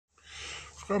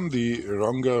from the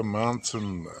Eronga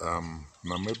Mountain,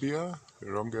 Namibia,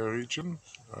 Eronga region.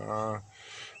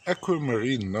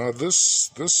 Aquamarine. Now the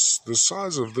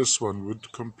size of this one would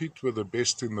compete with the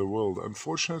best in the world.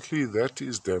 Unfortunately, that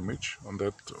is damage on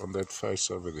that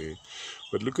face over there.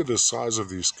 But look at the size of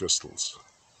these crystals.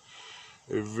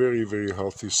 A very, very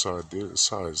healthy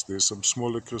size. There's some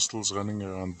smaller crystals running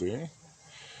around there.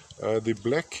 The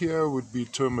black here would be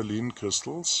tourmaline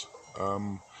crystals.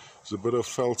 There's a bit of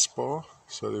feldspar,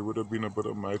 so there would have been a bit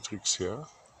of matrix here.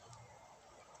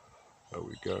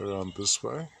 We go around this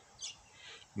way.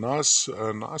 Nice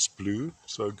blue,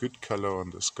 so a good color on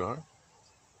this guy.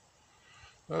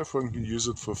 If one can use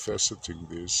it for faceting,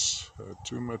 there's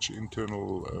too much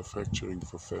internal fracturing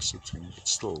for faceting, but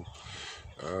still.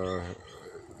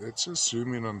 Let's just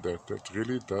zoom in on that. That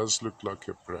really does look like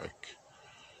a break.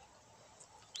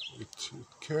 It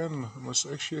can, I must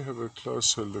actually have a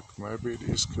closer look. Maybe it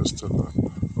is crystalline.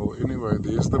 Well, anyway,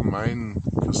 there's the main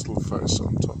crystal face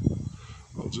on top.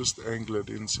 I'll just angle it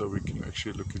in so we can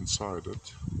actually look inside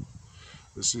it.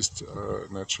 This is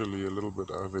naturally a little bit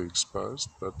overexposed,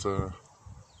 but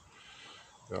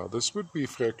yeah, this would be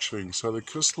fracturing. So the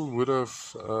crystal would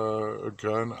have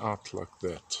grown out like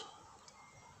that.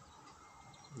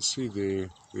 You see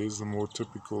there's the more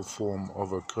typical form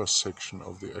of a cross-section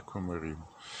of the aquamarine.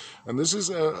 And this is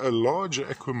a large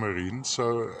aquamarine,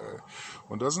 so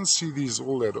one doesn't see these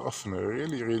all that often. A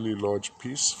really, really large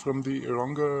piece from the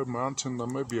Eronga Mountain,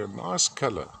 Namibia. Nice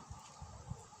color.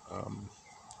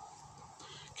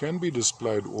 Can be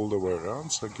displayed all the way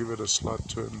around, so give it a slight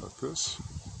turn like this.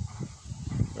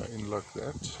 In like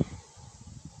that.